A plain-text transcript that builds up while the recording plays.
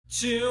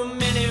Two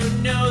men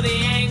who know the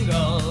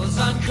angles,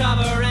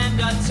 uncover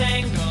and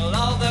untangle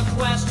all the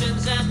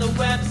questions and the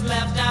webs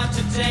left out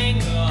to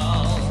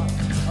tangle.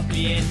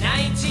 Be in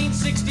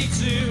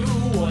 1962,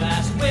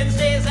 last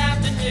Wednesday's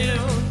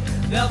afternoon,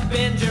 they'll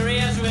bend your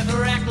ears with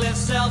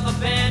reckless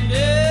self-abandon.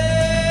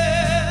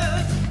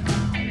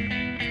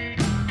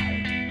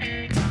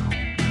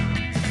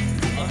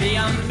 The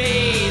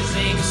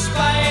amazing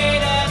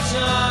Spider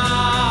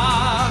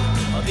Talk,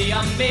 the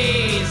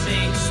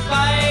amazing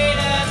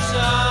Spider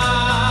Talk.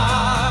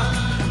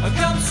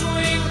 Come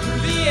swing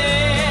through the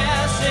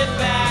air, sit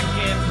back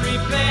and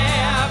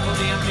prepare for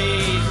the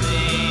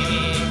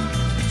amazing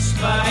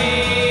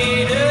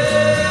Spider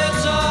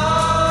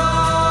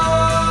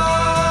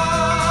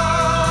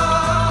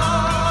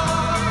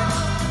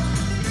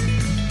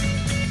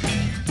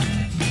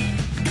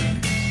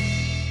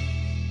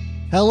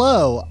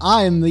Hello,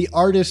 I'm the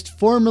artist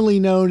formerly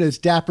known as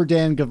Dapper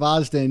Dan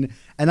Gvozden,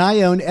 and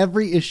I own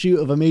every issue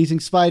of Amazing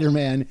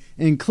Spider-Man,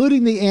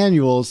 including the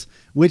annuals,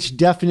 which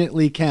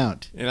definitely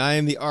count. And I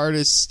am the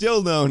artist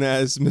still known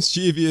as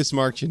Mischievous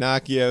Mark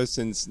Ginocchio,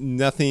 since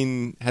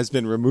nothing has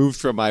been removed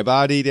from my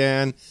body,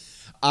 Dan.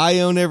 I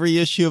own every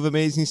issue of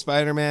Amazing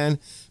Spider-Man,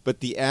 but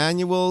the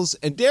annuals,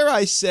 and dare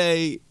I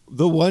say,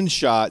 the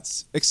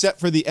one-shots, except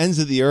for the Ends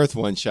of the Earth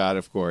one-shot,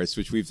 of course,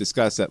 which we've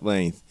discussed at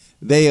length,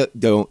 they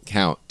don't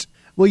count.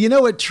 Well, you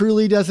know what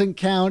truly doesn't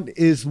count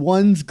is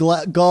one's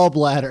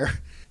gallbladder,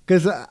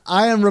 because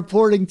I am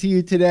reporting to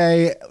you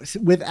today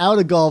without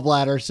a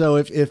gallbladder. So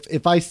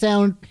if I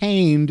sound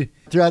pained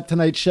throughout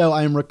tonight's show,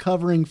 I am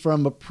recovering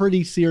from a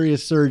pretty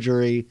serious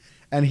surgery.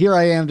 And here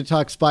I am to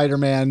talk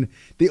Spider-Man,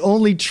 the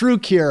only true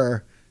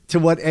cure to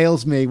what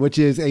ails me, which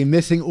is a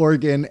missing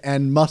organ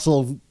and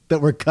muscle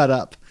that were cut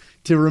up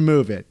to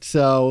remove it.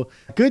 So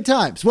good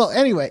times. Well,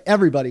 anyway,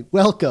 everybody,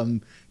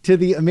 welcome to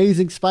the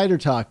Amazing Spider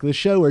Talk, the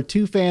show where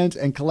two fans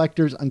and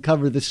collectors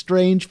uncover the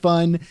strange,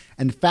 fun,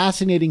 and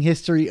fascinating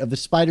history of the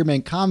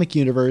Spider-Man comic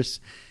universe.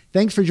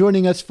 Thanks for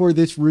joining us for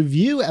this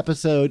review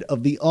episode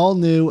of the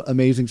all-new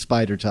Amazing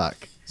Spider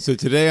Talk. So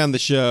today on the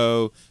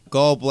show,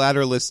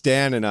 gallbladderless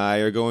Dan and I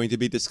are going to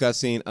be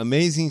discussing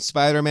Amazing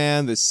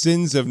Spider-Man, The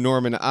Sins of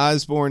Norman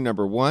Osborn,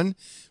 #1,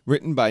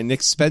 written by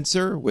Nick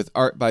Spencer with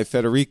art by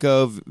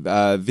Federico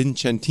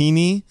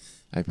Vincentini.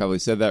 I probably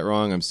said that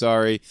wrong. I'm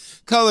sorry.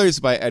 Colors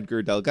by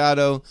Edgar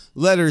Delgado,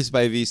 letters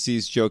by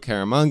VC's Joe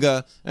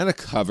Caramanga, and a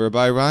cover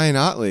by Ryan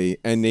Otley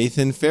and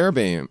Nathan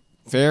Fairbairn.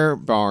 How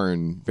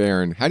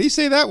do you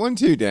say that one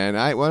too, Dan?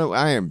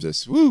 I am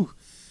just woo.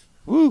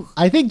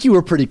 I think you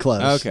were pretty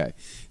close. Okay.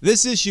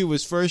 This issue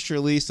was first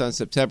released on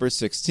September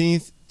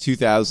 16th,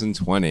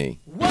 2020.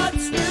 What's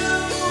new?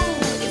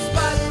 Is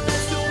Spider-Man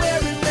still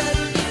wearing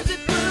leather? Is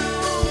it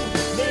blue?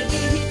 Maybe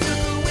he took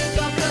a week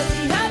off 'cause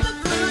he had the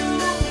flu.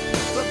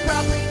 But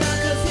probably not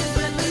 'cause his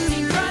methods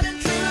seem tried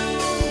and true.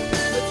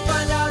 Let's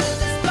find out in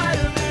the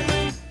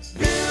Spider-Man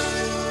review.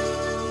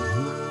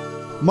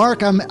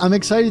 Mark, I'm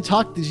excited to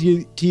talk to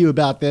you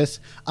about this.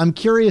 I'm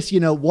curious,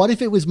 what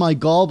if it was my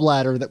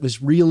gallbladder that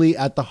was really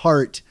at the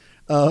heart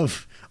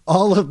of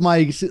all of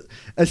my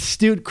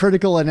astute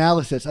critical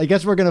analysis? I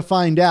guess we're going to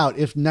find out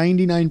if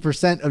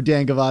 99% of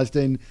Dan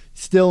Gvozden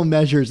still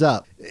measures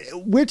up.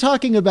 We're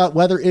talking about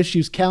whether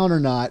issues count or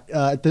not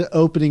at the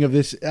opening of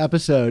this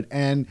episode.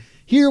 And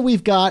here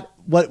we've got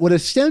what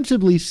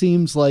ostensibly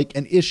seems like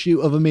an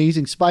issue of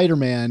Amazing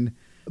Spider-Man,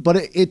 but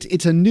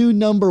it's a new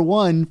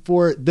 #1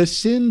 for The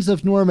Sins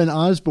of Norman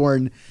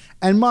Osborn.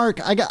 And Mark,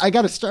 I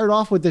got to start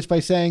off with this by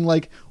saying,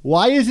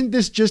 why isn't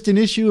this just an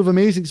issue of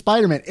Amazing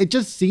Spider-Man? It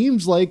just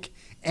seems like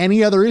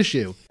any other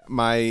issue.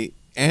 My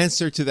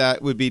answer to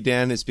that would be,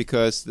 Dan, is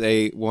because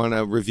they want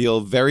to reveal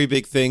very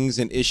big things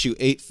in issue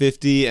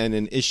 850 and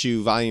in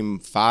issue volume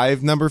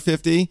 5, number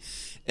 50.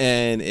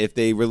 And if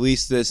they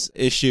released this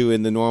issue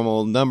in the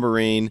normal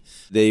numbering,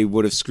 they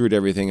would have screwed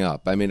everything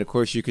up. I mean, of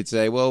course, you could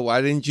say, well, why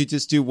didn't you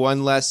just do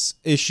one less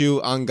issue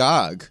on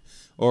GOG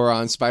or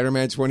on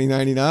Spider-Man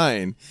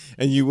 2099,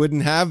 and you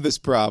wouldn't have this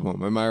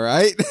problem? Am I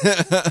right?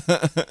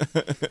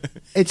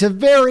 It's a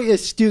very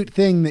astute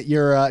thing that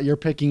you're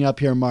picking up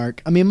here,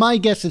 Mark. I mean, my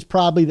guess is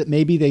probably that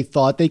maybe they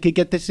thought they could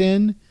get this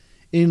in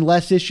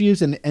less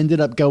issues and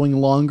ended up going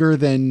longer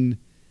than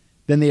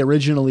they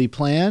originally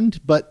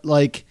planned. But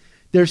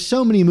there's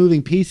so many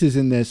moving pieces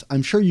in this.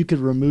 I'm sure you could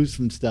remove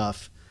some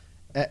stuff.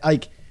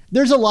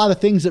 There's a lot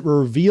of things that were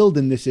revealed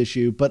in this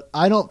issue, but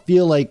I don't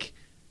feel like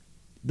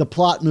the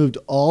plot moved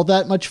all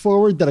that much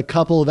forward that a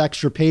couple of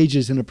extra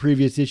pages in a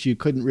previous issue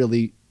couldn't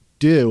really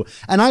do.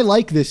 And I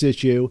like this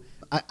issue.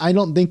 I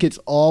don't think it's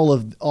all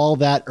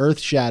that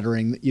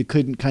earth-shattering that you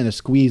couldn't kind of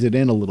squeeze it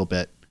in a little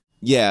bit.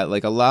 Yeah,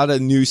 a lot of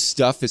new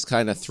stuff is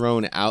kind of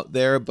thrown out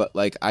there, but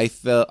I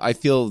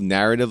feel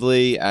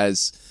narratively,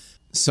 as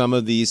some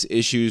of these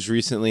issues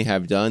recently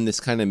have done, this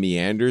kind of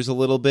meanders a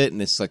little bit,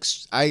 and it's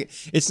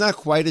not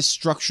quite as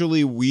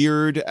structurally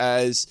weird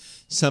as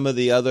some of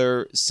the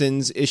other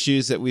Sins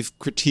issues that we've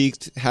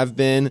critiqued have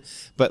been,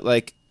 but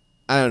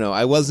I don't know,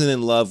 I wasn't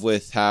in love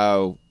with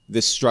how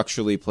this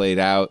structurally played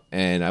out,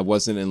 and I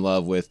wasn't in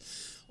love with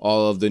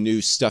all of the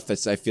new stuff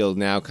that's, I feel,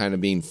 now kind of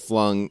being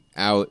flung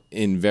out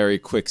in very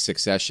quick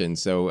succession.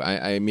 So,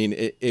 I mean,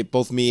 it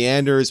both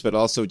meanders, but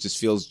also just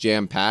feels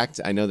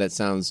jam-packed. I know that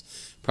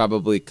sounds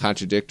probably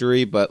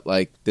contradictory, but,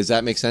 like, does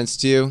that make sense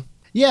to you?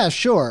 Yeah,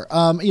 sure.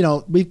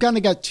 We've kind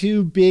of got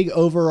two big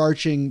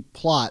overarching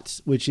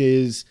plots, which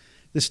is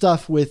the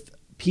stuff with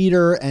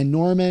Peter and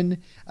Norman,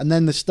 and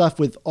then the stuff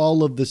with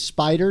all of the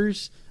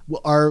spiders,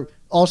 are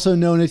also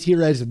known as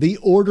here as the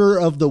Order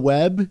of the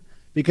Web,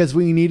 because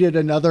we needed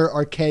another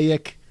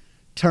archaic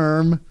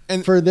term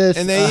for this.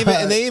 And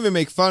they even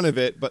make fun of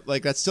it, but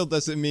like that still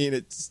doesn't mean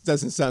it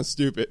doesn't sound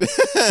stupid.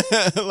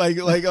 like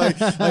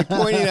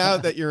pointing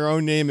out that your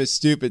own name is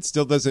stupid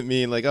still doesn't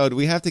mean like, oh, do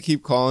we have to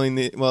keep calling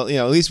the, well,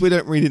 at least we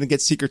didn't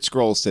get Secret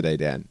Scrolls today,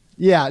 Dan.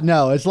 Yeah,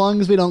 no, as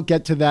long as we don't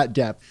get to that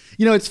depth.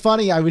 It's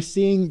funny, I was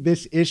seeing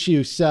this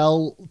issue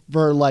sell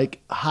for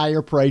like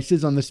higher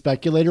prices on the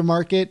speculator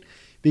market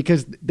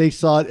because they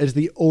saw it as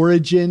the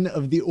origin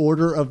of the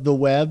Order of the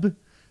Web,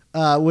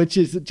 which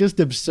is just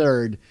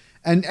absurd.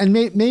 And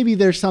maybe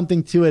there's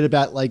something to it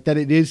about like that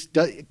it is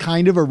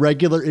kind of a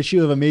regular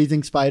issue of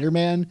Amazing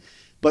Spider-Man,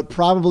 but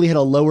probably had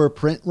a lower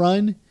print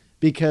run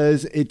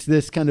because it's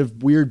this kind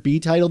of weird B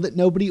title that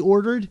nobody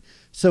ordered.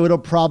 So it'll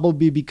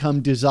probably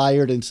become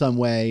desired in some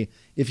way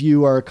if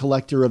you are a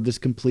collector of this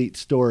complete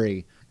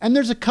story. And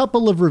there's a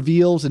couple of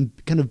reveals and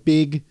kind of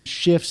big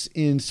shifts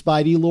in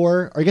Spidey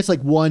lore, or I guess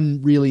like one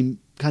really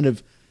kind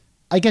of,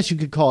 I guess you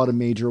could call it a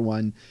major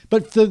one.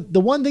 But the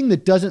one thing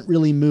that doesn't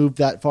really move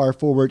that far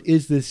forward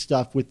is this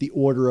stuff with the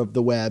Order of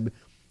the Web.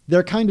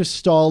 They're kind of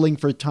stalling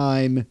for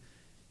time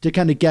to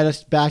kind of get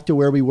us back to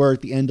where we were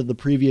at the end of the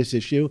previous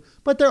issue.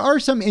 But there are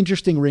some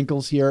interesting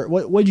wrinkles here.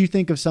 What do you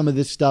think of some of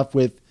this stuff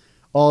with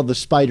all the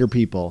spider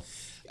people?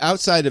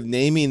 Outside of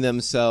naming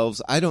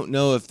themselves, I don't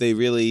know if they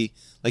really,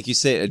 like you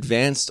say,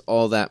 advanced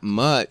all that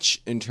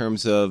much in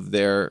terms of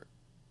their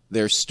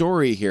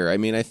story here. I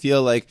mean, I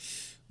feel like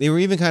they were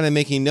even kind of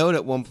making note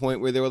at one point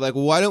where they were like,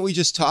 well, why don't we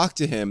just talk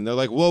to him? And they're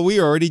like, well, we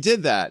already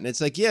did that. And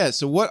it's like, yeah,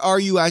 so what are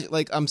you,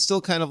 like, I'm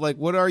still kind of like,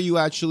 what are you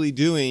actually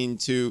doing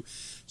to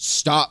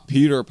stop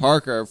Peter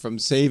Parker from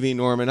saving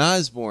Norman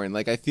Osborn?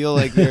 Like, I feel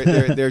like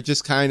they're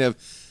just kind of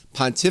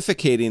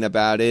pontificating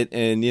about it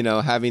and,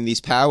 having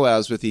these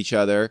powwows with each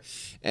other.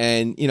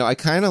 And, I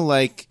kind of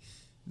like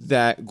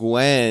that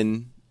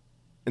Gwen,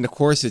 and of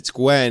course it's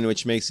Gwen,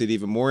 which makes it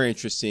even more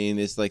interesting,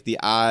 is like the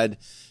odd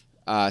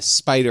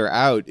spider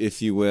out,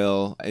 if you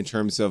will, in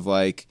terms of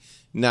like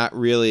not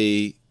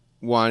really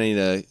wanting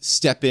to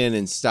step in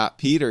and stop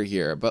Peter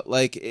here. But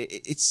like,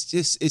 it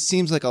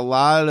seems like a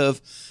lot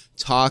of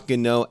talk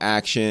and no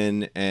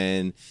action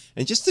and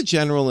just the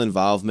general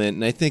involvement.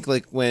 And I think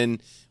like when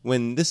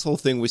this whole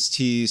thing was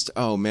teased,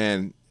 oh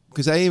man,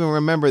 because I even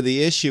remember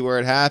the issue where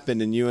it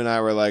happened and you and I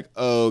were like,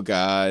 oh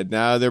God,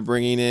 now they're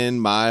bringing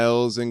in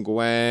Miles and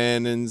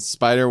Gwen and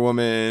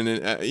Spider-Woman.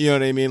 And you know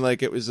what I mean?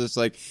 Like, it was just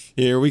like,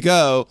 here we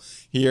go.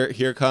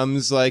 Here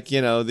comes like,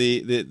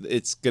 the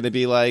it's going to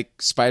be like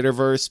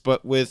Spider-Verse,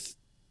 but with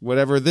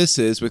whatever this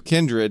is with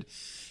Kindred.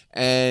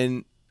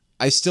 And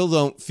I still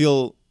don't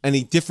feel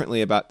any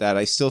differently about that.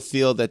 I still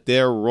feel that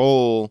their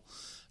role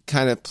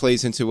kind of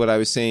plays into what I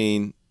was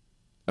saying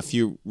a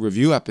few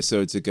review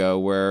episodes ago,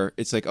 where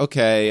it's like,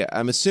 okay,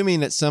 I'm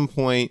assuming at some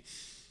point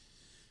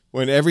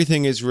when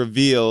everything is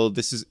revealed,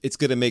 it's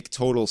going to make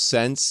total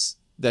sense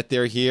that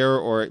they're here,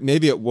 or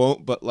maybe it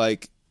won't, but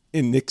like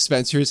in Nick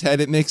Spencer's head,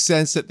 it makes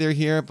sense that they're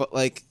here. But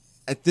like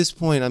at this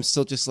point, I'm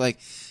still just like,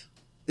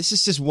 this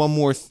is just one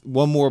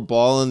more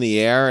ball in the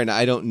air. And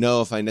I don't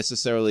know if I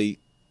necessarily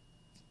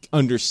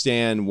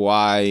understand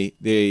why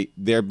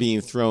they're being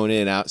thrown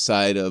in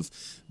outside of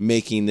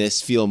making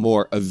this feel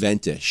more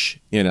eventish,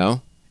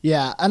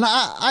 Yeah, and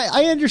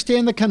I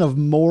understand the kind of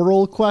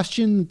moral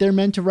question they're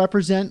meant to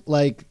represent.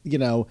 Like,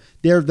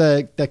 they're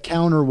the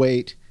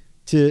counterweight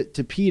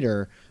to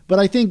Peter. But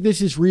I think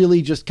this is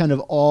really just kind of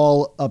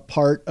all a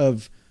part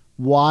of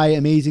why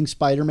Amazing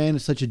Spider-Man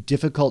is such a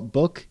difficult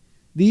book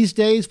these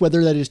days,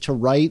 whether that is to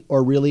write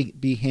or really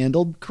be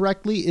handled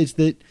correctly, is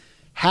that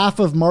half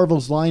of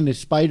Marvel's line is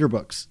spider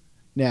books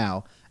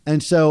now.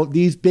 And so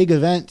these big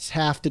events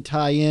have to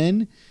tie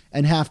in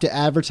and have to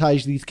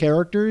advertise these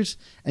characters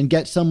and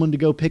get someone to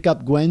go pick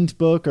up Gwen's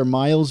book or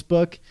Miles'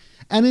 book.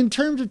 And in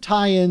terms of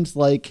tie-ins,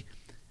 like,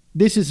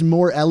 this is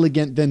more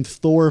elegant than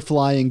Thor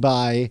flying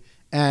by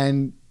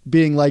and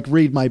being like,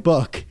 read my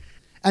book.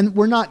 And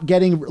we're not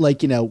getting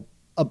like,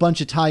 a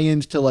bunch of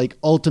tie-ins to like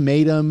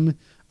Ultimatum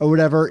or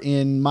whatever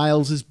in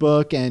Miles's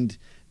book and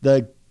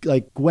the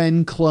like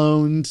Gwen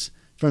clones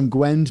from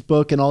Gwen's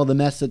book and all the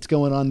mess that's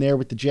going on there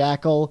with the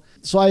Jackal.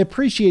 So I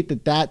appreciate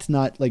that that's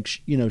not like,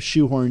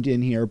 shoehorned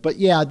in here. But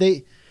yeah,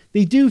 they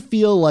do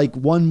feel like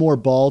one more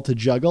ball to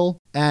juggle.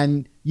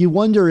 And you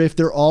wonder if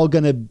they're all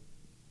going to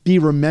be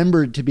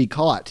remembered to be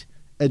caught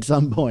at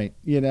some point,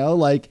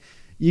 like,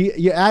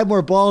 you add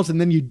more balls and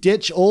then you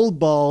ditch old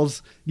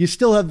balls. You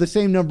still have the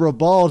same number of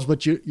balls,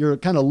 but you're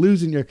kind of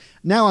losing your.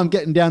 Now I'm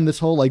getting down this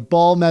whole like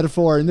ball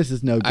metaphor, and this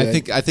is no good. I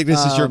think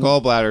this is your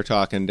gallbladder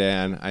talking,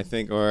 Dan. I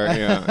think, or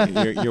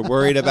you're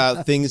worried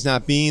about things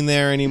not being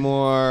there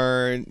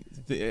anymore.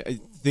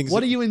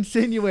 What are you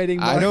insinuating,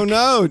 Mark? I don't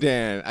know,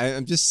 Dan.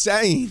 I'm just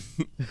saying.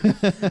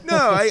 No,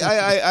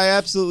 I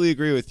absolutely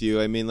agree with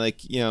you. I mean,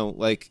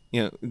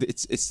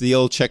 it's the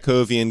old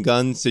Chekhovian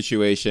gun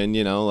situation.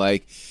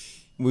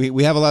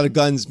 We have a lot of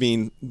guns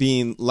being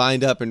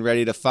lined up and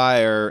ready to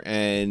fire,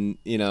 and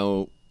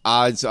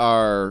odds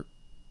are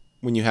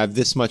when you have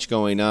this much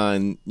going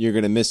on, you're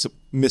going to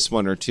miss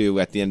one or two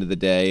at the end of the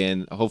day,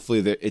 and hopefully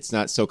it's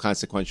not so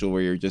consequential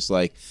where you're just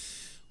like,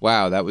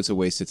 wow, that was a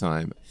waste of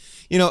time.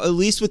 At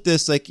least with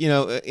this, I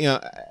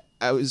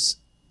was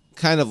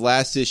kind of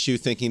last issue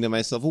thinking to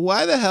myself, well,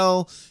 why the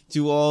hell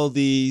do all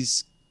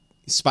these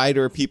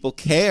spider people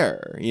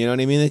care? You know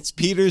what I mean? It's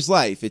Peter's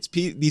life.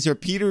 These are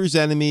Peter's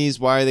enemies.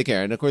 Why do they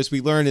care? And of course,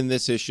 we learned in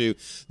this issue,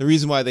 the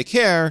reason why they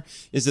care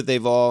is that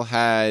they've all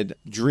had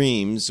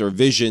dreams or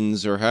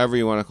visions or however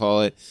you want to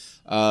call it,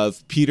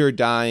 of Peter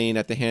dying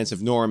at the hands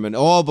of Norman,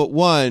 all but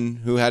one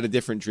who had a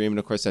different dream. And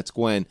of course, that's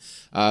Gwen.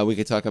 We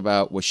could talk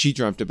about what she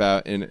dreamt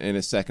about in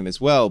a second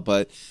as well.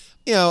 But,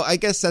 I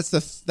guess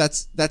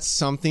that's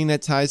something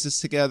that ties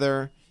us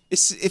together.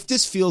 If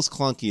this feels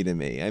clunky to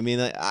me, I mean,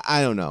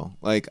 I don't know.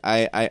 Like,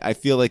 I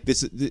feel like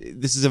this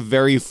is a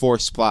very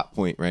forced plot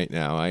point right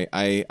now.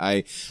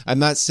 I'm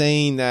not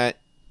saying that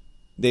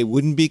they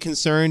wouldn't be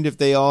concerned if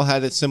they all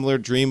had a similar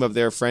dream of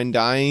their friend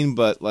dying,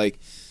 but like,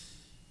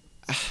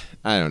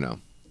 I don't know.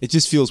 It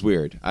just feels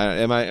weird.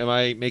 Am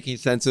I making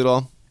sense at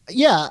all?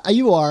 Yeah,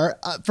 you are.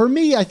 For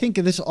me, I think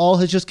this all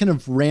has just kind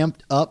of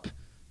ramped up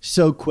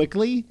so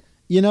quickly.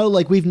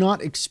 We've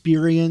not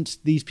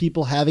experienced these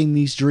people having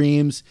these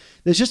dreams.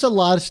 There's just a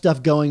lot of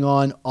stuff going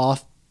on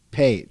off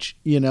page,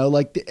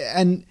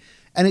 and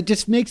it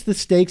just makes the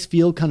stakes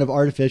feel kind of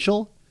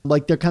artificial.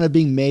 Like they're kind of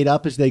being made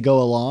up as they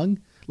go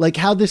along. Like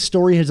how this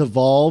story has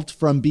evolved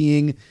from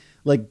being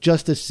like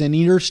just a Sin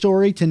Eater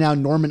story to now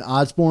Norman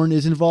Osborn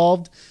is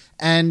involved.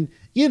 And,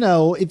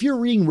 if you're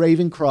reading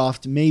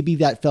Ravencroft, maybe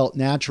that felt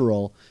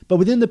natural. But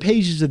within the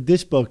pages of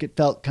this book, it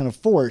felt kind of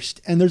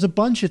forced. And there's a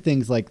bunch of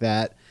things like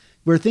that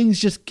where things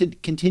just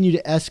continue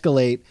to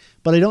escalate.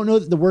 But I don't know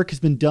that the work has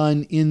been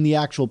done in the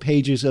actual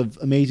pages of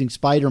Amazing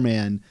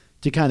Spider-Man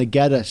to kind of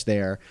get us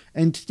there.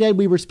 Instead,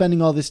 we were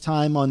spending all this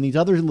time on these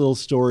other little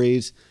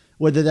stories,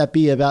 whether that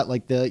be about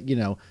like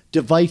the,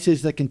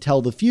 devices that can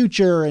tell the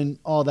future and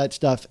all that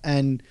stuff.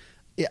 And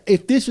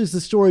if this was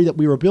the story that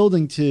we were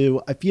building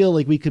to, I feel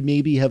like we could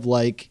maybe have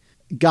like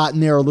gotten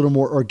there a little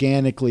more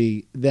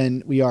organically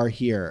than we are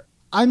here.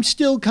 I'm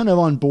still kind of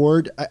on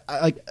board.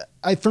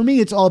 For me,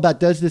 it's all about,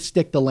 does this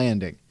stick the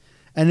landing?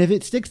 And if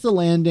it sticks the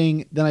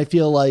landing, then I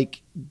feel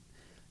like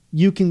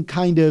you can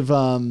kind of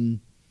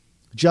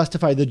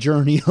justify the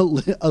journey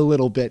a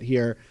little bit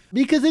here,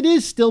 because it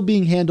is still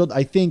being handled,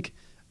 I think,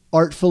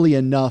 artfully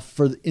enough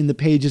in the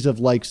pages of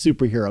like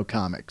superhero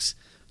comics.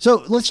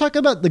 So let's talk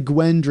about the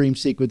Gwen dream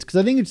sequence, because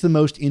I think it's the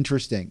most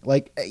interesting.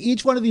 Like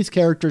each one of these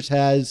characters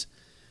has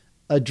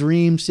a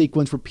dream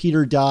sequence where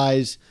Peter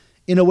dies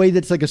in a way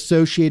that's like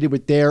associated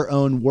with their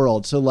own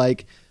world. So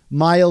like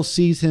Miles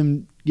sees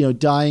him,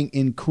 dying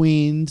in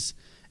Queens,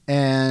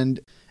 and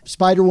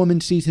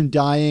Spider-Woman sees him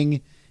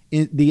dying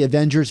in the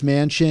Avengers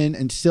Mansion,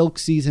 and Silk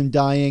sees him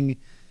dying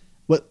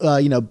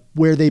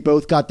where they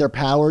both got their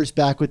powers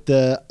back with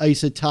the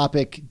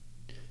isotopic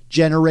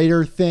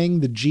generator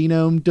thing, the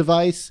genome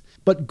device.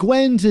 But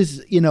Gwen's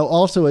is,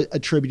 also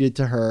attributed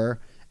to her.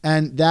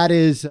 And that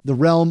is the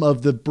realm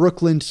of the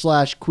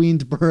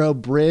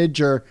Brooklyn/Queensboro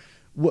Bridge, or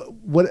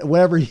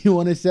whatever you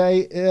want to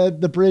say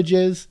the bridge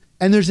is.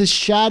 And there's this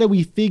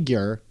shadowy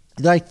figure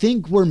that I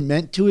think we're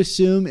meant to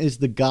assume is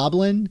the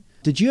Goblin.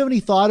 Did you have any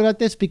thought about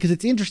this? Because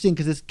it's interesting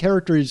because this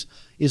character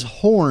is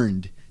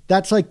horned.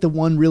 That's like the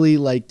one really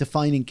like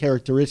defining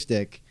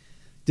characteristic.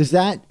 Does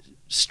that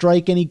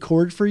strike any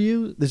chord for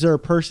you? Is there a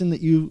person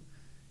that you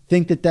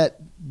think that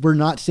we're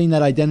not seeing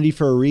that identity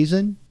for a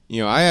reason?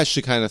 I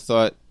actually kind of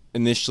thought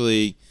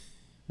initially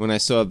when I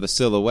saw the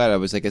silhouette, I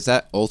was like, is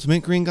that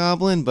Ultimate Green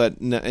Goblin?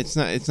 But no, it's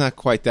not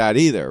quite that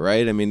either,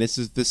 right? I mean,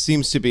 this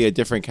seems to be a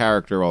different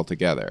character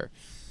altogether.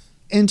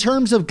 In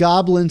terms of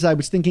goblins, I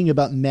was thinking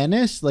about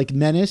Menace. Like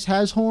Menace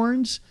has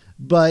horns,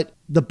 but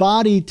the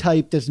body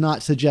type does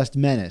not suggest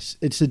Menace.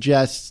 It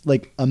suggests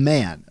like a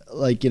man,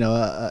 like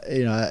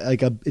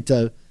it's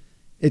a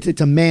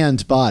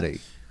man's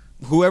body.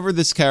 Whoever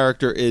this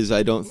character is,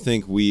 I don't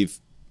think we've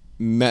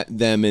met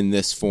them in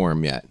this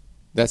form yet.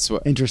 That's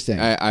what interesting.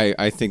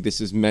 I think this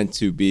is meant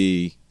to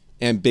be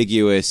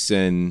ambiguous,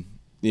 and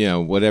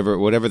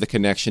whatever the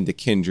connection to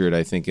Kindred,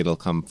 I think it'll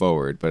come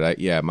forward. But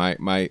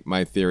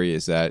my theory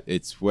is that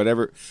it's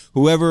whoever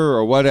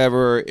or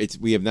whatever.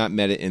 We have not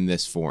met it in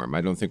this form.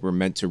 I don't think we're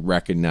meant to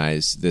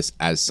recognize this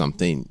as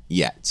something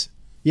yet.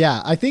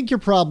 Yeah, I think you're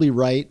probably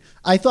right.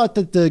 I thought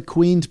that the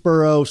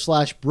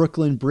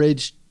Queensboro/Brooklyn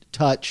Bridge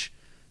touch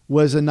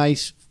was a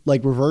nice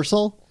like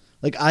reversal,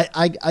 Like,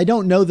 I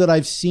don't know that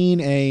I've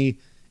seen a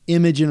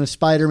image in a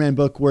Spider-Man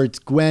book where it's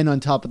Gwen on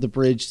top of the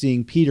bridge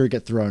seeing Peter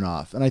get thrown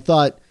off. And I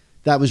thought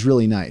that was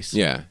really nice.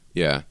 Yeah,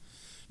 yeah.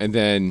 And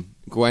then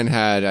Gwen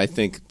had, I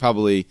think,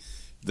 probably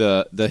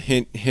the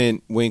hint,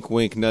 hint, wink,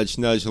 wink, nudge,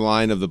 nudge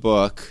line of the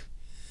book,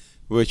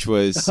 which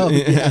was, oh,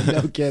 yeah,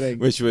 no kidding.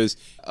 which was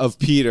of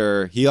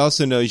Peter. He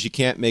also knows you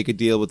can't make a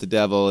deal with the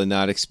devil and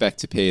not expect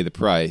to pay the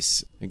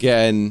price.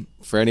 Again,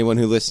 for anyone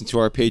who listened to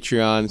our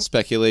Patreon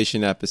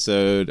speculation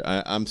episode,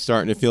 I'm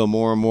starting to feel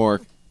more and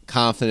more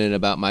confident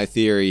about my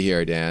theory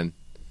here, Dan.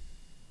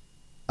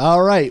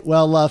 All right.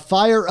 Well,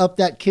 fire up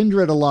that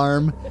Kindred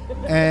alarm,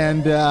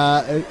 and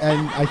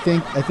I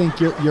think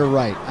you're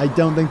right. I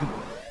don't think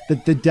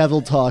that the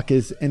devil talk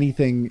is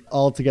anything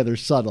altogether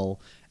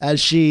subtle, as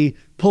she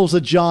pulls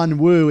a John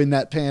Woo in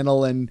that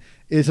panel and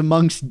is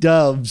amongst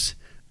doves.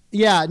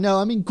 Yeah, no,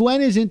 I mean,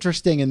 Gwen is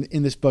interesting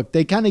in this book.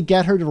 They kind of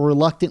get her to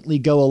reluctantly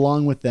go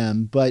along with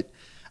them, but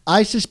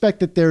I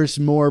suspect that there's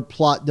more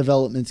plot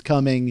developments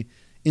coming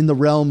in the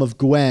realm of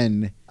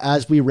Gwen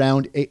as we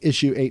round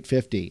issue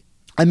 850.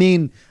 I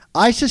mean,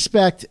 I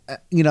suspect,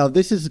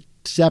 this is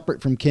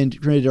separate from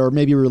Kindred or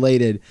maybe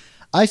related.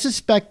 I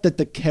suspect that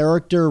the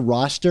character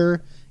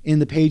roster in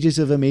the pages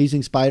of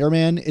Amazing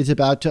Spider-Man is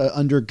about to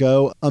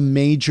undergo a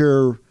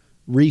major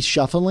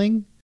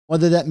reshuffling,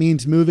 whether that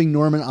means moving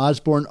Norman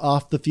Osborn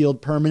off the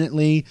field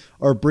permanently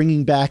or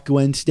bringing back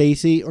Gwen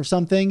Stacy or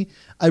something.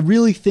 I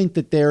really think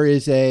that there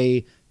is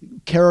a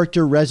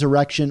character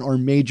resurrection or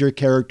major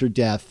character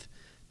death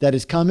that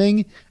is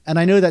coming. And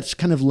I know that's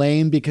kind of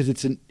lame because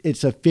it's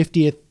a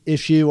 50th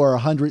issue or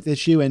 100th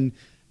issue, and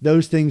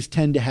those things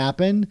tend to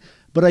happen.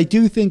 But I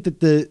do think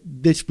that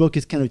this book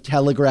is kind of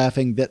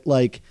telegraphing that,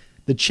 like,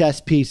 the chess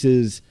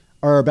pieces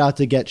are about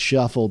to get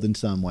shuffled in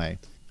some way.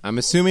 I'm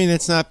assuming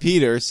it's not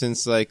Peter,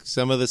 since like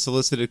some of the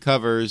solicited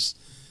covers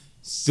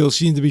still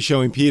seem to be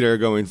showing Peter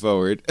going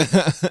forward.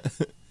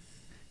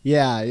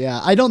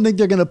 Yeah. I don't think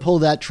they're going to pull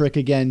that trick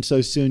again so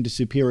soon to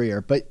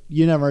Superior, but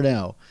you never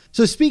know.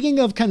 So speaking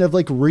of kind of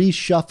like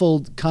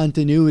reshuffled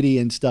continuity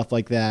and stuff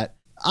like that,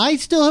 I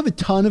still have a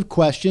ton of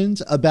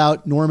questions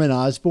about Norman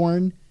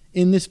Osborn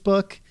in this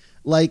book.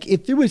 Like,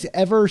 if there was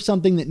ever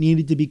something that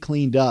needed to be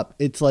cleaned up,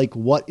 it's like,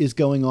 what is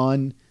going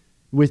on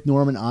with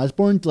Norman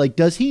Osborn? Like,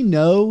 does he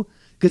know?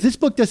 Because this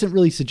book doesn't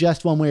really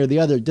suggest one way or the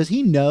other. Does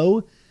he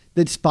know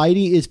that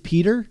Spidey is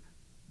Peter?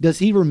 Does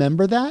he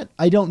remember that?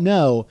 I don't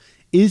know.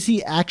 Is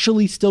he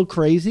actually still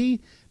crazy?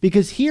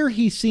 Because here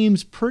he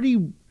seems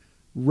pretty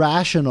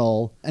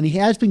rational, and he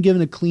has been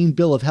given a clean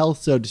bill of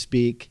health, so to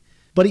speak.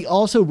 But he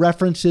also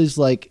references,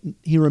 like,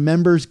 he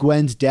remembers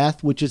Gwen's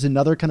death, which is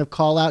another kind of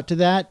call out to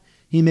that.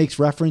 He makes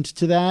reference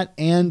to that,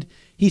 and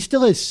he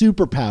still has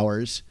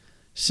superpowers.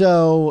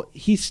 So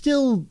he's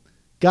still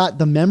got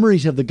the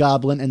memories of the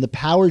Goblin and the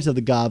powers of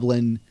the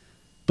Goblin,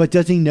 but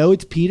does he know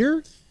it's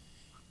Peter?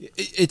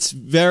 It's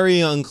very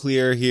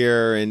unclear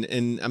here, and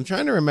I'm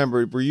trying to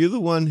remember, were you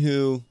the one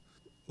who...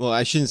 Well,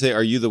 I shouldn't say,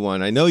 are you the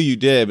one? I know you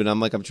did, but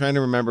I'm trying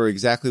to remember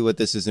exactly what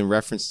this is in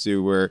reference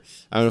to, where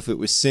I don't know if it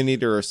was Sin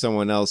Eater or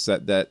someone else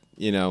that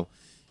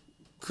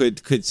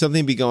could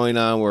something be going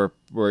on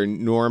where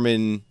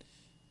Norman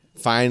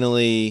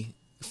finally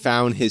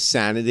found his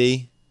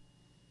sanity,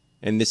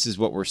 and this is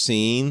what we're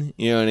seeing.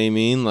 You know what I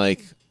mean?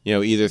 Like,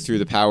 either through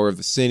the power of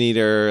the Sin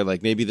Eater,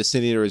 like maybe the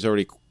Sin Eater has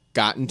already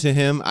gotten to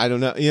him. I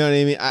don't know. You know what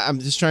I mean? I'm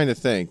just trying to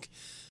think.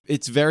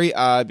 It's very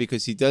odd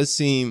because he does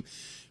seem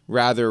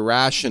rather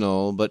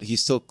rational, but he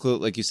still,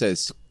 like you said,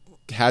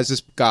 has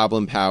his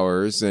goblin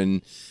powers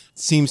and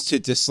seems to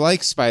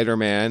dislike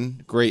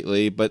Spider-Man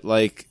greatly. But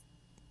like,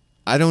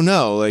 I don't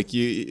know, like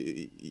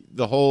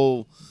the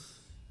whole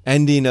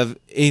ending of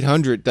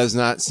 800 does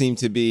not seem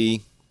to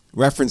be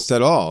referenced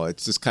at all.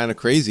 It's just kind of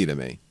crazy to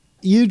me.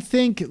 You'd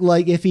think,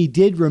 like, if he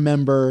did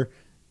remember,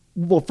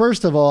 well,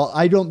 first of all,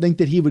 I don't think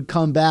that he would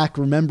come back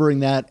remembering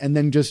that and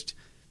then just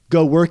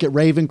go work at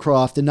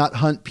Ravencroft and not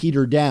hunt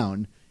Peter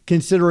down,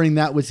 considering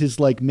that was his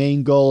like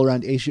main goal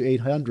around issue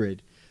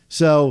 800.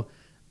 So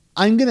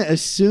I'm going to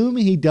assume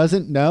he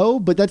doesn't know,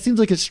 but that seems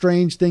like a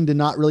strange thing to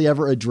not really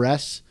ever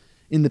address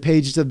in the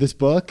pages of this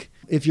book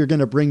if you're going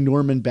to bring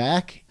Norman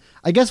back.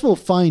 I guess we'll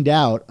find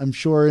out, I'm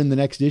sure, in the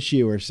next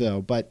issue or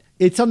so, but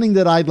it's something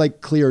that I'd like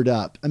cleared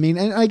up. I mean,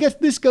 and I guess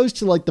this goes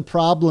to like the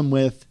problem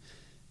with,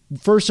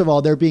 first of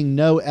all, there being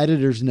no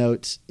editor's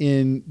notes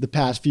in the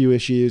past few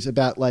issues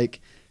about like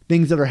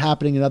things that are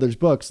happening in others'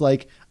 books.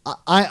 Like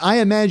I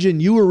imagine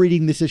you were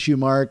reading this issue,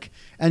 Mark,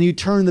 and you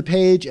turned the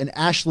page and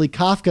Ashley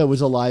Kafka was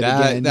alive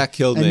again. That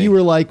killed me. And you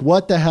were like,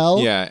 what the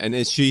hell? Yeah. And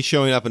is she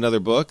showing up in other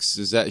books?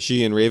 Is that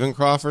she in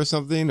Ravencroft or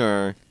something,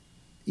 or?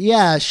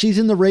 Yeah, she's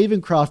in the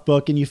Ravencroft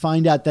book, and you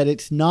find out that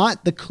it's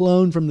not the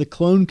clone from the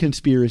Clone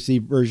Conspiracy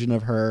version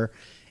of her.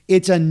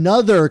 It's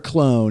another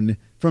clone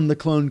from the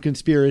Clone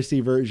Conspiracy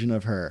version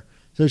of her.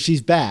 So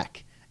she's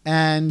back.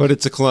 But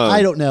it's a clone.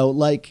 I don't know.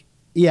 Like,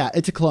 yeah,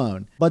 it's a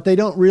clone. But they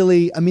don't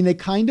really, I mean, they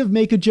kind of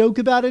make a joke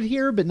about it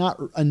here, but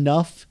not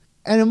enough.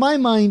 And in my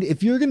mind,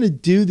 if you're going to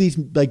do these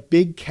like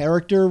big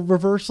character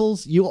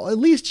reversals, you at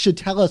least should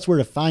tell us where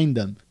to find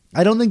them.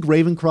 I don't think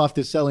Ravencroft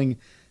is selling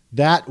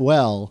that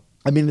well.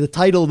 I mean, the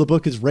title of the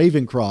book is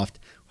Ravencroft.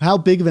 How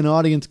big of an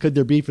audience could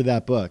there be for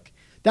that book?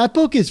 That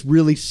book is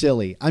really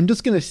silly. I'm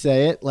just going to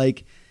say it.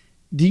 Like,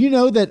 do you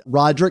know that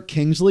Roderick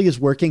Kingsley is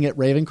working at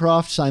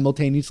Ravencroft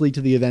simultaneously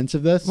to the events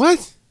of this?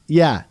 What?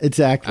 Yeah,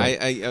 exactly.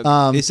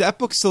 Is that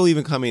book still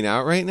even coming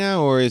out right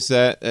now, or is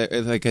that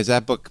has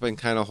that book been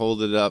kind of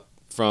holding up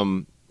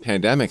from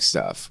pandemic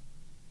stuff?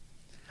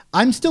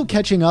 I'm still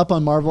catching up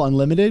on Marvel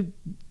Unlimited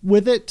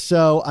with it,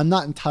 so I'm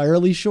not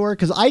entirely sure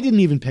because I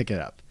didn't even pick it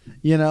up.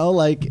 You know,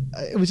 like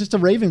it was just a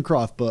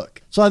Ravencroft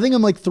book. So I think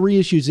I'm like 3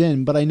 issues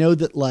in, but I know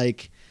that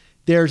like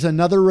there's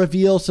another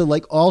reveal. So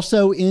like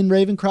also in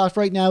Ravencroft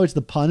right now is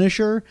the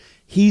Punisher.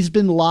 He's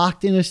been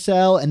locked in a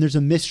cell and there's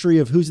a mystery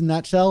of who's in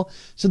that cell.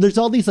 So there's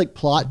all these like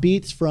plot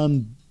beats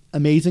from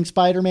Amazing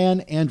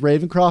Spider-Man and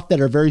Ravencroft that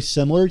are very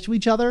similar to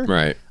each other.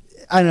 Right.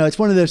 I don't know. It's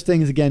one of those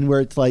things again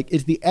where it's like,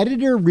 is the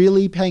editor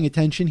really paying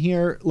attention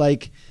here?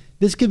 Like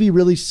this could be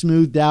really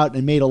smoothed out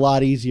and made a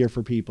lot easier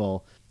for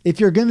people. If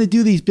you're going to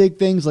do these big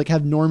things, like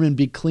have Norman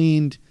be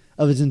cleaned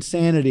of his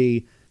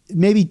insanity,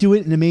 maybe do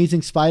it in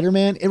Amazing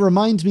Spider-Man. It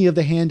reminds me of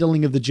the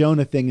handling of the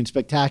Jonah thing in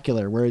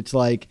Spectacular, where it's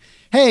like,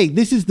 hey,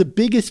 this is the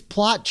biggest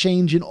plot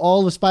change in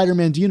all of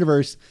Spider-Man's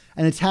universe,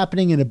 and it's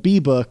happening in a B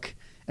book,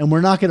 and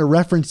we're not going to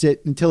reference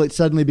it until it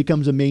suddenly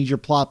becomes a major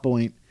plot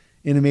point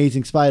in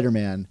Amazing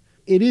Spider-Man.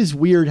 It is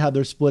weird how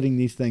they're splitting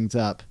these things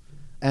up.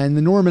 And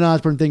the Norman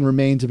Osborn thing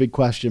remains a big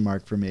question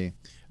mark for me.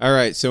 All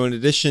right. So in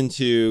addition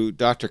to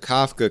Dr.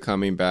 Kafka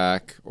coming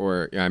back,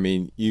 or, I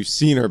mean, you've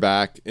seen her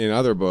back in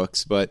other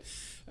books, but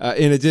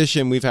in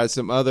addition, we've had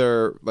some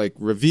other like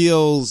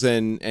reveals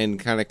and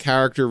kind of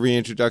character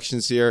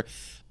reintroductions here,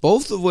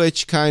 both of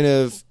which kind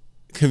of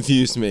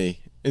confused me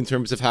in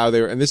terms of how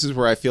they were. And this is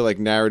where I feel like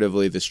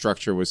narratively the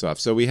structure was off.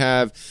 So we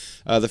have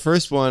the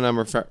first one I'm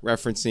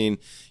referencing,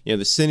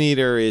 the Sin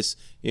Eater is,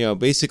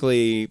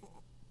 basically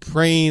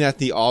praying at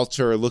the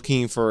altar,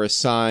 looking for a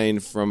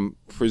sign from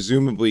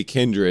presumably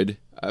Kindred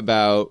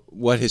about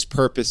what his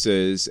purpose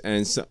is.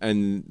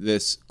 And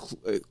this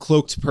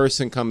cloaked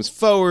person comes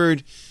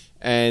forward,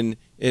 and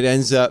it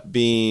ends up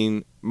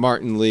being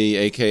Martin Lee,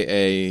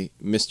 a.k.a.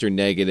 Mr.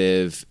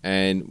 Negative.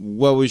 And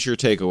what was your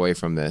takeaway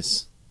from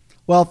this?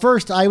 Well,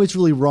 first, I was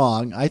really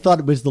wrong. I thought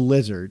it was the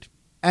Lizard.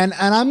 And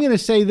I'm going to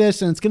say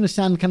this, and it's going to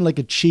sound kind of like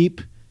a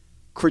cheap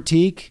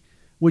critique,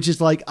 which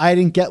is like, I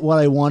didn't get what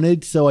I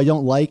wanted, so I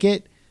don't like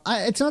it.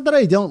 It's not that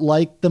I don't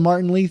like the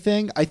Martin Lee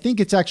thing. I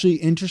think it's actually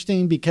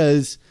interesting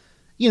because,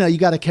 you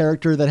got a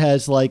character that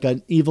has like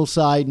an evil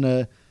side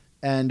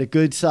and a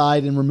good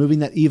side, and removing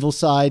that evil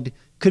side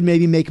could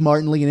maybe make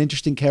Martin Lee an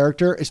interesting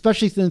character,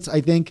 especially since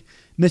I think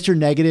Mr.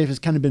 Negative has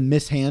kind of been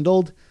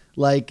mishandled.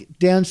 Like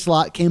Dan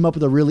Slott came up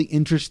with a really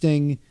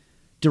interesting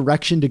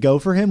direction to go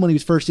for him when he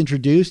was first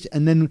introduced.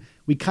 And then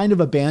we kind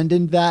of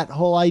abandoned that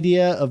whole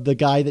idea of the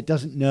guy that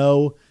doesn't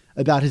know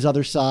about his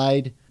other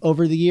side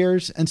over the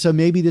years. And so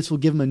maybe this will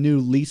give him a new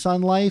lease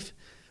on life.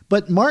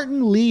 But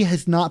Martin Lee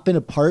has not been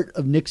a part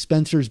of Nick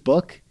Spencer's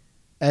book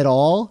at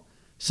all.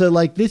 So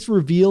like this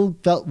reveal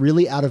felt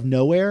really out of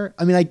nowhere.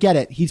 I mean, I get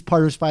it. He's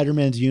part of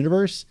Spider-Man's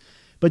universe.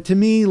 But to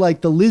me,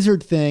 like the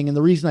Lizard thing, and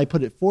the reason I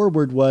put it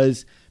forward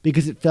was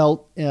because it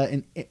felt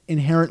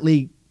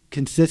inherently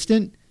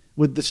consistent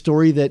with the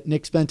story that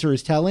Nick Spencer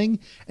is telling.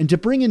 And to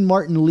bring in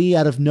Martin Lee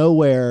out of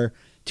nowhere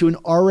to an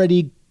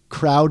already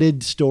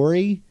crowded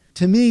story,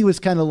 to me was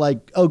kind of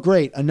like, oh,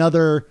 great,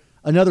 another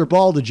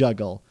ball to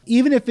juggle.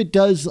 Even if it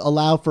does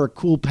allow for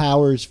cool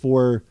powers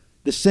for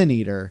the Sin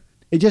Eater,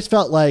 it just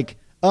felt like,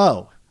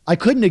 oh, I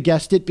couldn't have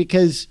guessed it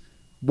because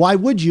why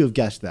would you have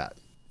guessed that?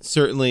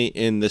 Certainly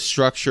in the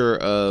structure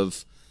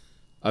of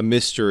a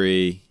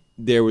mystery,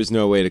 there was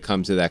no way to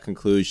come to that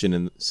conclusion.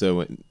 And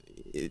so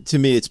to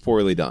me, it's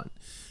poorly done.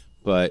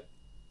 But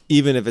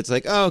even if it's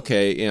like, oh,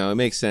 okay, it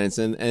makes sense.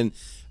 And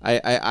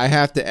I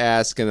have to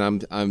ask,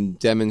 and I'm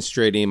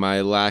demonstrating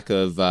my lack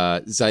of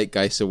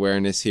zeitgeist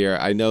awareness here.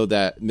 I know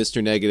that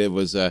Mr. Negative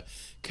was a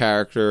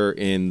character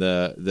in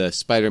the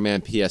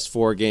Spider-Man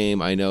PS4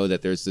 game. I know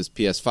that there's this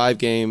PS5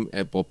 game,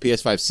 well,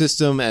 PS5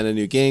 system, and a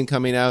new game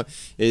coming out.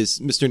 Is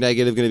Mr.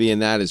 Negative going to be in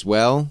that as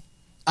well?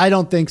 I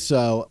don't think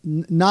so.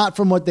 Not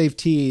from what they've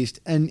teased.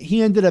 And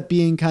he ended up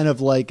being kind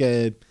of like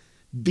a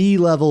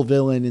B-level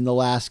villain in the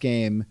last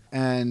game,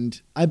 and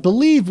I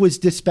believe was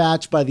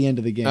dispatched by the end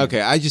of the game.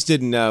 Okay, I just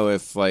didn't know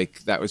if like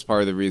that was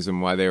part of the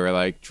reason why they were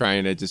like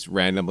trying to just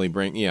randomly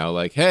bring,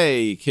 like,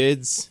 hey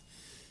kids,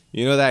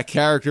 that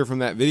character from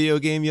that video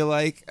game you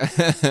like?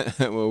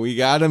 Well, we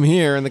got him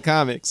here in the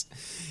comics.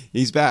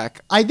 He's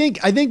back. I think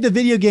the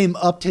video game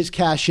upped his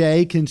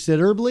cachet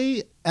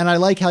considerably, and I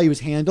like how he was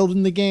handled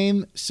in the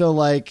game. So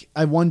like,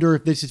 I wonder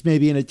if this is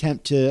maybe an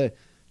attempt to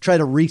try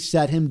to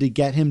reset him to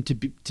get him to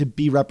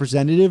be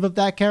representative of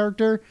that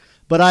character.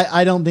 But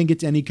I don't think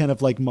it's any kind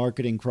of like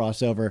marketing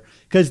crossover,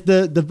 because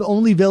the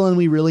only villain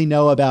we really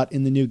know about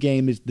in the new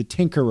game is the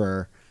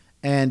Tinkerer,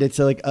 and it's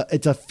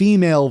a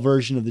female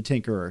version of the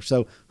Tinkerer.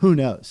 So who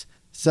knows?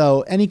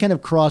 So any kind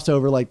of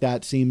crossover like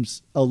that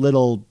seems a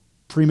little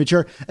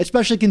premature,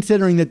 especially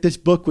considering that this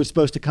book was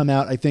supposed to come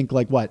out, I think,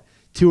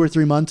 2 or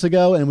 3 months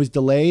ago, and it was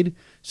delayed.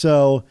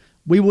 So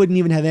we wouldn't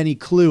even have any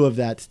clue of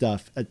that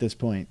stuff at this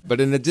point. But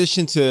in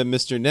addition to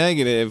Mr.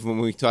 Negative, when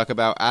we talk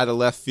about out of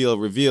left field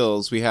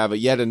reveals, we have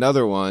yet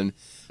another one.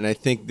 And I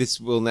think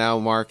this will now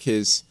mark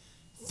his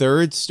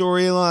third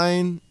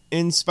storyline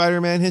in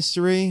Spider-Man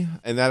history.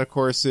 And that, of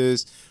course,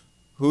 is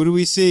who do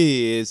we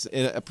see is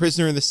a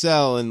prisoner in the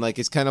cell, and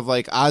it's kind of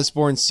like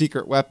Osborn's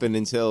secret weapon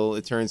until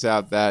it turns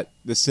out that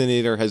the Sin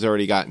Eater has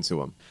already gotten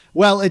to him.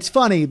 Well, it's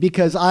funny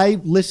because I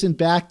listened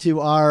back to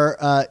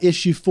our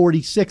issue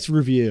 46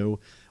 review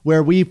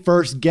where we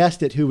first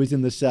guessed at who was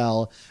in the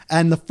cell.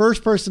 And the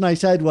first person I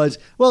said was,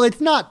 well,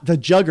 it's not the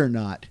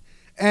Juggernaut.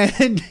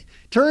 And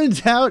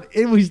turns out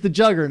it was the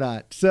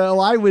Juggernaut. So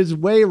I was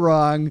way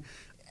wrong.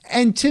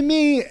 And to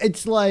me,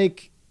 it's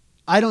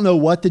I don't know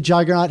what the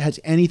Juggernaut has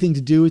anything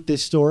to do with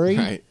this story.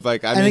 Right.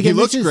 He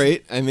looks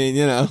great. I mean,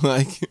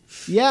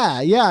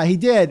 Yeah, he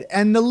did.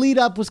 And the lead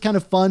up was kind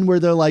of fun where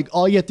they're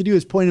all you have to do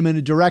is point him in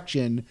a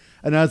direction.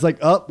 And I was like,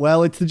 oh,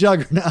 well, it's the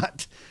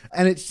Juggernaut.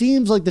 And it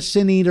seems like the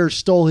Sin Eater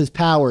stole his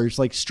powers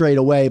straight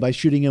away by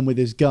shooting him with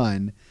his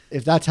gun.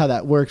 If that's how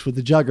that works with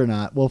the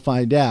Juggernaut, we'll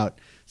find out.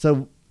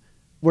 So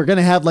we're going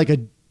to have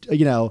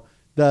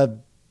the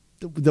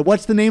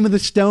what's the name of the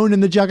stone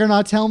in the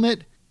Juggernaut's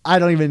helmet? I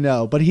don't even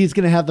know, but he's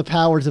going to have the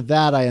powers of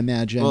that, I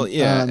imagine. Well,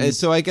 yeah.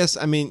 So I guess,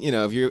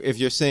 if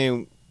you're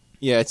saying,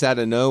 yeah, it's out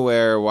of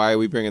nowhere, why are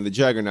we bringing the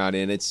Juggernaut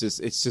in? It's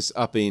just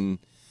upping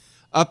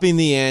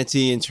the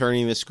ante and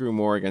turning the screw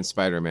more against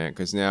Spider-Man.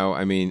 Because now,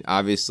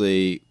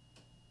 obviously,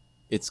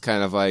 it's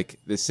kind of like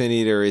the Sin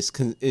Eater is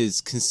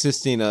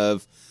consisting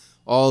of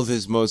all of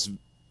his most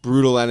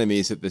brutal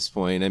enemies at this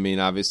point.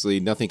 Obviously,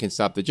 nothing can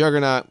stop the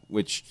Juggernaut,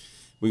 which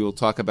we will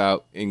talk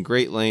about in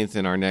great length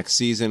in our next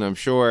season, I'm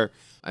sure.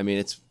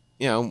 It's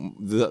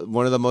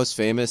one of the most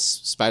famous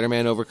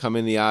Spider-Man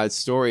overcoming the odds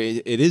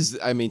story. It is,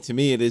 to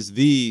me, it is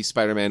the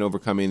Spider-Man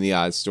overcoming the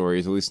odds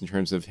stories, at least in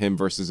terms of him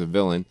versus a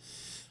villain.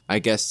 I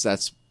guess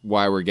that's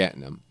why we're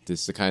getting him,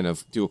 just to kind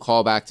of do a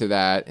callback to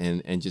that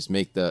and just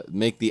make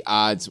the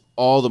odds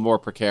all the more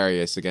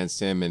precarious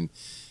against him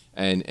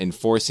and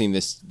forcing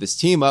this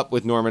team up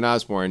with Norman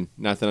Osborn.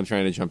 Not that I'm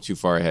trying to jump too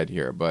far ahead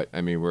here, but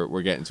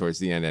we're getting towards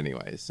the end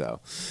anyway.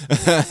 So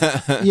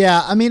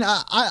yeah,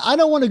 I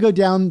don't want to go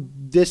down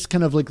this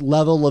kind of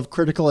level of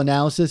critical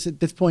analysis at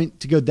this point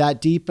to go that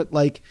deep, but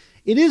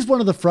it is one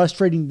of the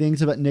frustrating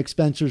things about Nick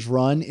Spencer's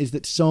run is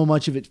that so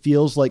much of it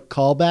feels like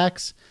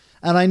callbacks.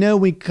 And I know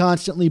we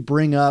constantly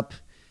bring up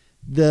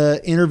the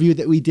interview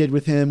that we did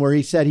with him where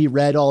he said he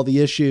read all the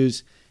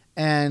issues,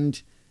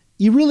 and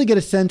you really get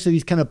a sense that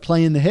he's kind of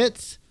playing the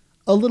hits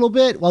a little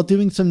bit while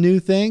doing some new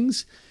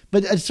things.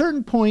 But at a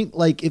certain point,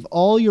 if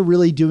all you're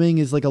really doing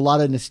is a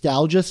lot of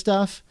nostalgia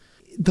stuff,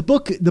 the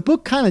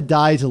book kind of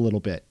dies a little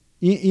bit.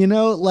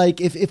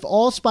 If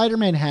all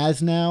Spider-Man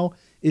has now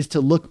is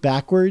to look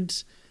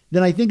backwards,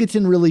 then I think it's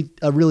in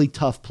a really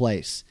tough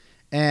place.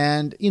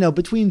 And,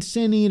 between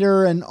Sin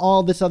Eater and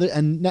all this other,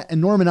 and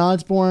Norman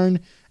Osborn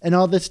and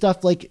all this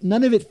stuff,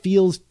 none of it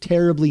feels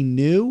terribly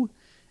new.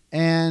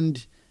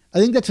 And I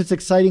think that's what's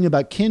exciting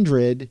about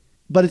Kindred,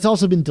 but it's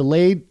also been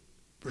delayed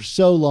for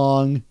so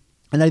long.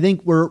 And I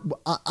think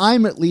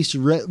I'm at least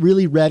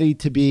really ready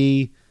to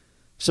be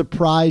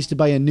surprised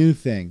by a new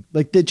thing.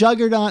 The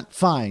Juggernaut,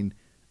 fine.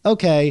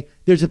 Okay,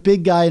 there's a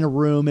big guy in a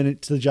room and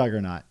it's the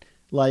Juggernaut.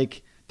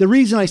 The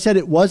reason I said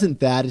it wasn't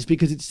that is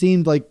because it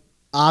seemed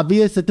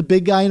obvious that the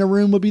big guy in a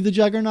room would be the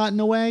Juggernaut in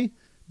a way,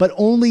 but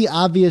only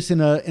obvious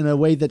in a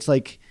way that's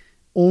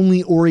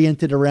only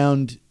oriented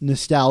around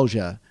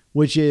nostalgia,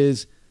 which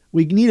is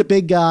we need a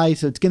big guy,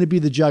 so it's going to be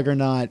the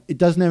Juggernaut. It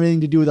doesn't have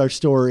anything to do with our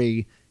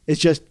story. It's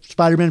just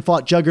Spider-Man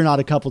fought Juggernaut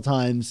a couple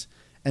times,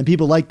 and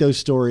people like those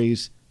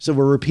stories, so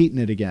we're repeating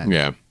it again.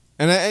 Yeah,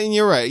 and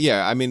you're right.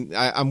 Yeah,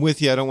 I'm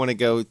with you. I don't want to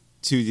go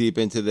too deep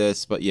into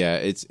this, but yeah,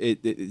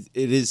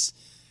 it's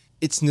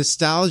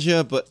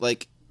nostalgia, but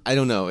I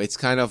don't know. It's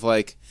kind of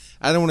I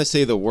don't want to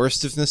say the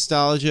worst of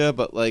nostalgia,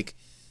 but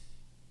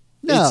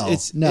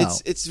it's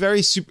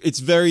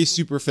very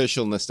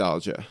superficial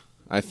nostalgia.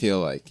 I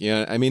feel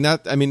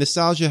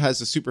nostalgia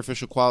has a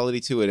superficial quality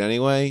to it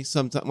anyway.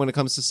 Sometimes when it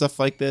comes to stuff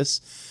like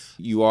this,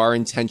 you are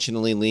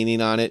intentionally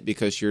leaning on it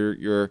because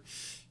you're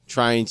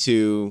trying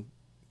to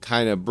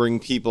kind of bring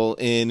people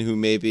in who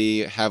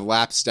maybe have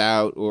lapsed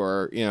out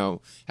or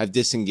have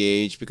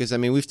disengaged. Because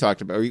we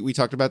talked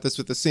about this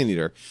with the Sin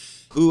Eater.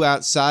 Who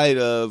outside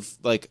of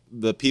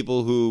the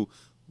people who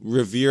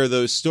revere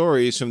those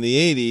stories from the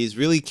 80s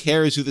really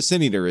cares who the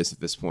Sin Eater is at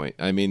this point?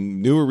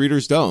 Newer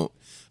readers don't.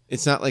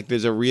 It's not like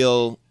there's a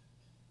real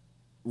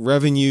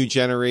revenue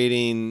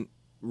generating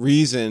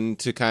reason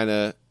to kind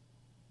of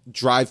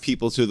drive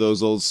people to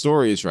those old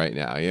stories right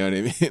now. You know what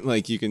I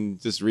mean? You can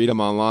just read them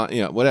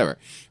online, whatever.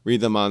 Read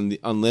them on the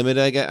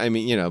Unlimited, I guess.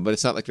 But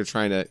it's not like they're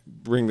trying to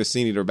bring the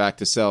Sin Eater back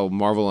to sell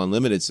Marvel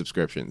Unlimited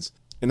subscriptions.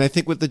 And I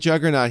think with the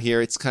Juggernaut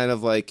here, it's kind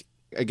of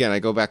again, I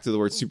go back to the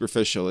word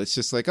superficial. It's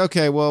just like,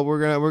 okay, well, we're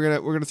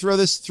gonna throw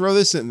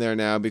this in there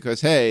now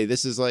because hey,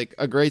 this is like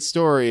a great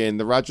story and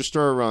the Roger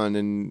Story run,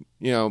 and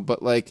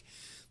but like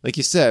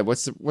you said,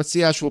 what's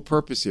the actual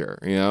purpose here?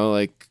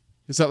 Like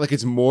it's not like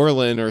it's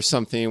Moreland or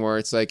something where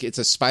it's like it's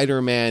a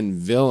Spider-Man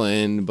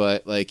villain,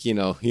 but like he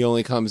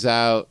only comes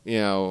out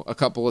a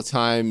couple of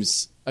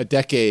times a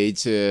decade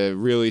to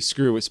really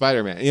screw with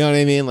Spider-Man. You know what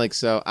I mean? Like,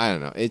 so I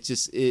don't know. It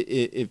just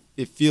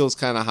it feels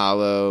kind of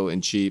hollow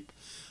and cheap.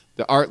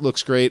 The art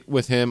looks great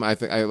with him.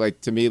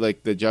 To me,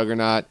 the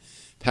Juggernaut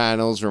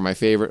panels were my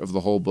favorite of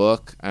the whole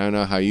book. I don't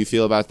know how you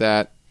feel about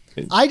that.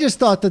 I just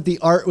thought that the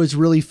art was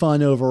really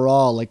fun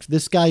overall. Like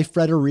this guy,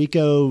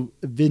 Federico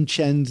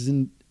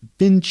Vincentini.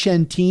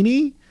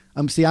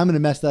 I'm going to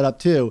mess that up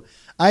too.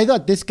 I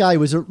thought this guy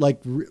was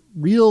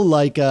real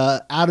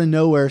out of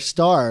nowhere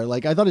star.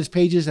 Like I thought his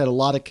pages had a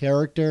lot of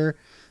character.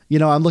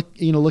 I'm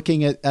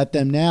looking at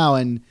them now,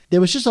 and there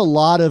was just a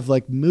lot of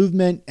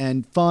movement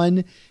and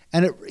fun.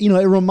 And it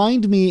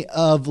reminded me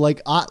of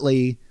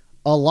Otley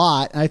a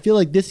lot. And I feel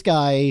like this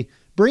guy,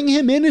 bring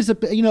him in as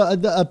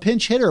a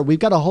pinch hitter. We've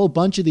got a whole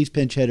bunch of these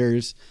pinch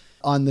hitters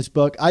on this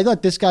book. I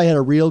thought this guy had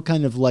a real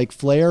kind of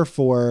flair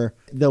for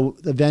the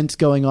events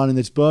going on in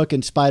this book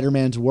and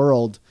Spider-Man's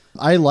world.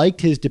 I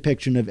liked his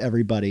depiction of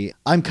everybody.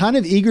 I'm kind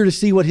of eager to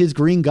see what his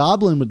Green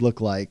Goblin would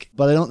look like,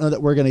 but I don't know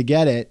that we're going to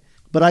get it.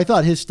 But I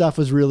thought his stuff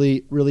was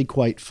really, really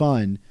quite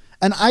fun.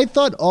 And I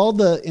thought all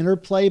the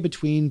interplay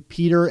between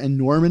Peter and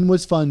Norman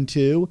was fun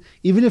too,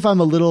 even if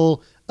I'm a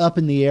little up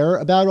in the air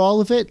about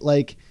all of it.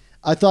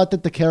 I thought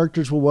that the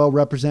characters were well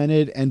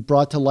represented and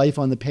brought to life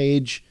on the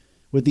page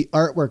with the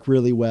artwork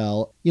really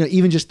well.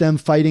 Even just them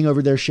fighting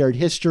over their shared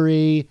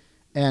history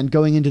and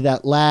going into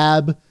that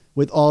lab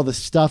with all the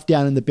stuff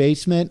down in the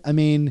basement. I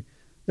mean,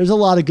 there's a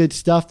lot of good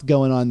stuff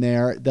going on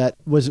there that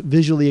was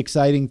visually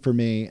exciting for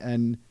me.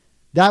 And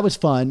that was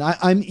fun.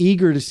 I'm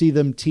eager to see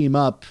them team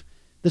up.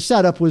 The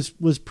setup was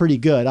pretty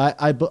good.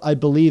 I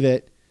believe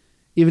it,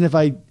 even if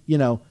I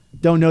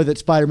don't know that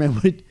Spider-Man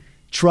would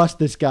trust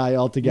this guy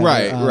altogether.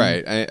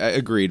 Right. I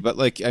agreed.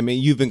 But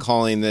you've been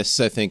calling this,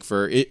 I think,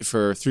 for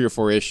 3 or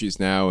 4 issues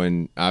now,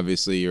 and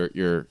obviously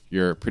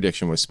your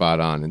prediction was spot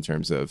on in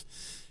terms of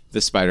the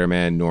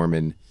Spider-Man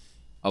Norman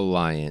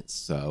alliance.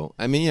 So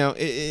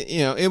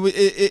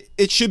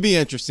it should be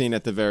interesting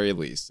at the very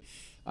least.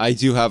 I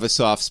do have a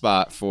soft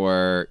spot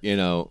for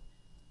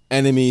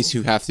enemies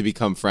who have to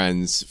become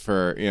friends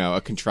for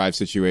a contrived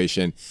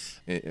situation.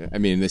 I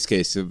mean, in this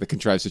case, the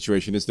contrived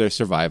situation is their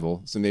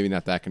survival, so maybe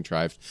not that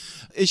contrived.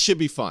 It should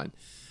be fun.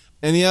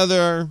 Any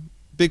other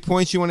big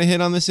points you want to hit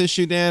on this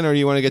issue, Dan, or do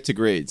you want to get to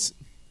grades?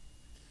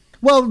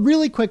 Well,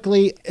 really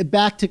quickly,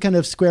 back to kind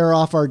of square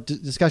off our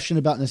discussion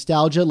about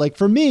nostalgia.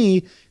 For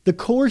me, the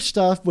core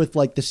stuff with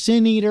the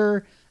Sin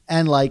Eater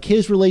and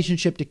his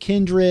relationship to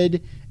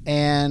Kindred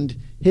and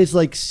his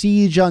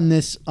siege on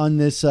this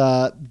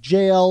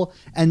jail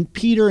and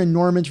Peter and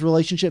Norman's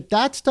relationship,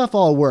 that stuff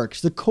all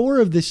works. The core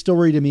of this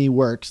story to me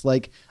works.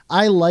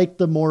 I like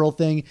the moral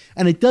thing,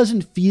 and it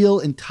doesn't feel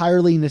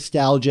entirely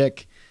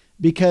nostalgic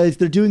because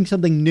they're doing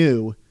something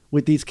new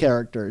with these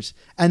characters.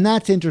 And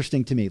that's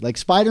interesting to me.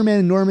 Spider-Man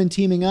and Norman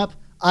teaming up,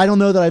 I don't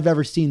know that I've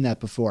ever seen that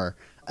before.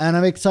 And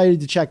I'm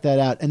excited to check that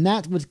out. And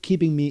that's what's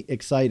keeping me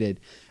excited.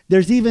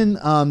 There's even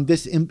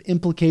this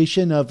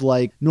implication of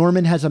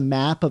Norman has a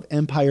map of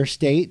Empire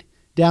State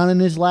down in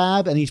his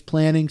lab and he's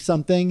planning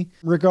something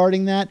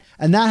regarding that.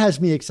 And that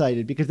has me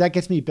excited because that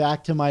gets me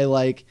back to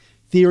my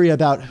theory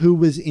about who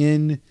was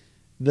in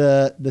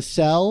the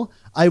cell.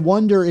 I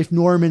wonder if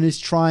Norman is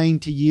trying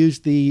to use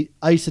the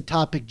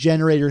isotopic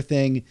generator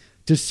thing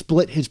to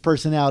split his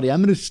personality.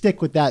 I'm going to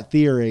stick with that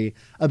theory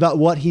about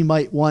what he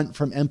might want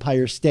from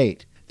Empire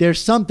State.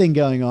 There's something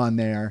going on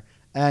there.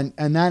 And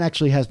that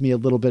actually has me a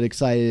little bit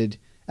excited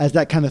as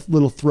that kind of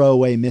little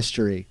throwaway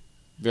mystery.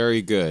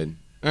 Very good.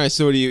 All right,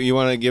 so what do you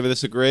want to give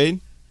this a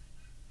grade?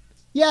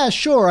 Yeah,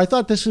 sure. I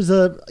thought this was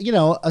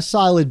a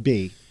solid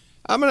B.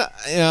 I'm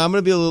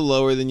gonna be a little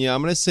lower than you.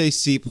 I'm gonna say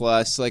C+.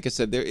 Like I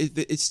said,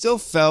 it still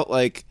felt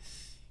like,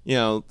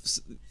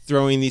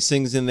 throwing these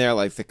things in there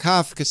like the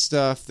Kafka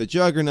stuff, the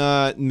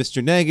Juggernaut,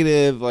 Mr.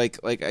 Negative. Like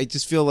I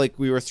just feel like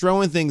we were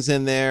throwing things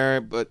in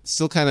there, but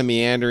still kind of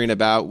meandering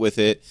about with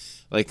it.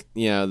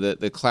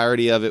 The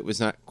clarity of it was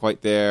not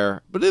quite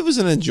there, but it was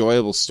an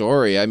enjoyable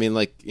story. I mean,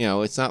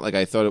 it's not like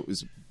I thought it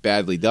was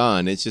badly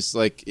done. It's just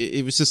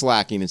it was just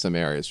lacking in some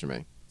areas for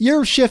me.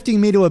 You're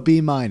shifting me to a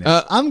B-.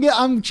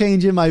 I'm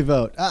changing my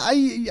vote.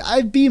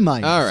 I B-.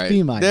 All right.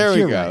 B-. There we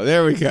go. Right.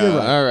 There we go.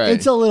 Right. All right.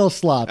 It's a little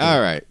sloppy. All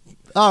right.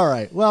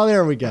 Well,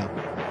 there we go.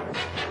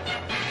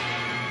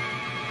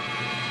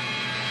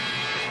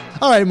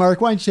 All right,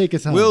 Mark, why don't you take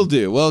us home? Will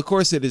do. Well, of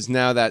course, it is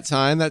now that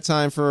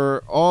time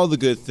for all the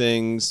good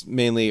things,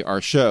 mainly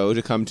our show,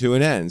 to come to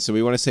an end. So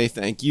we want to say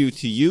thank you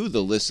to you,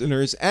 the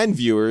listeners and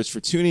viewers,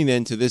 for tuning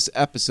in to this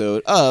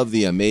episode of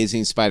The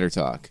Amazing Spider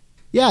Talk.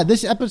 Yeah,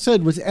 this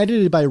episode was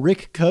edited by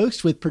Rick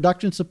Coast with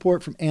production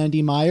support from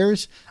Andy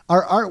Myers.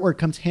 Our artwork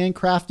comes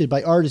handcrafted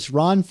by artists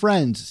Ron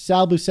Friends,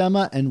 Sal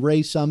Buscema, and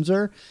Ray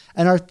Sumser.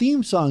 And our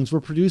theme songs were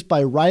produced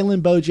by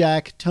Ryland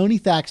Bojack, Tony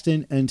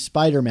Thaxton, and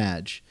Spider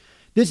Madge.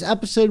 This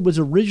episode was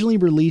originally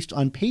released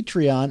on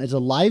Patreon as a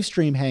live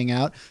stream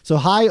hangout. So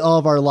hi, all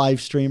of our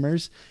live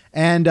streamers.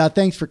 And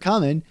thanks for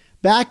coming.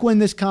 Back when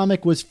this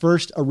comic was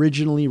first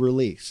originally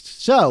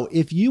released. So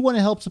if you want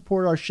to help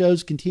support our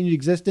show's continued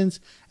existence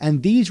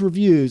and these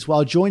reviews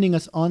while joining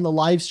us on the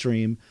live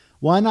stream,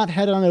 why not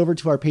head on over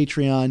to our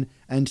Patreon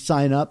and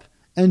sign up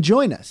and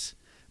join us?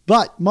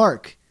 But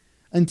Mark,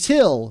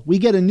 until we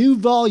get a new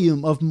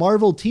volume of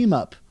Marvel Team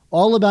Up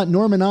all about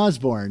Norman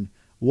Osborn,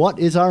 what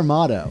is our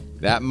motto?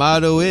 That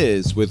motto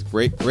is, with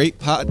great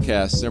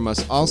podcasts, there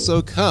must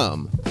also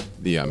come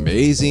the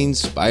amazing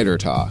Spider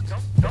Talk.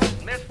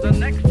 Don't miss the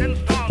next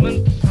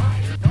installment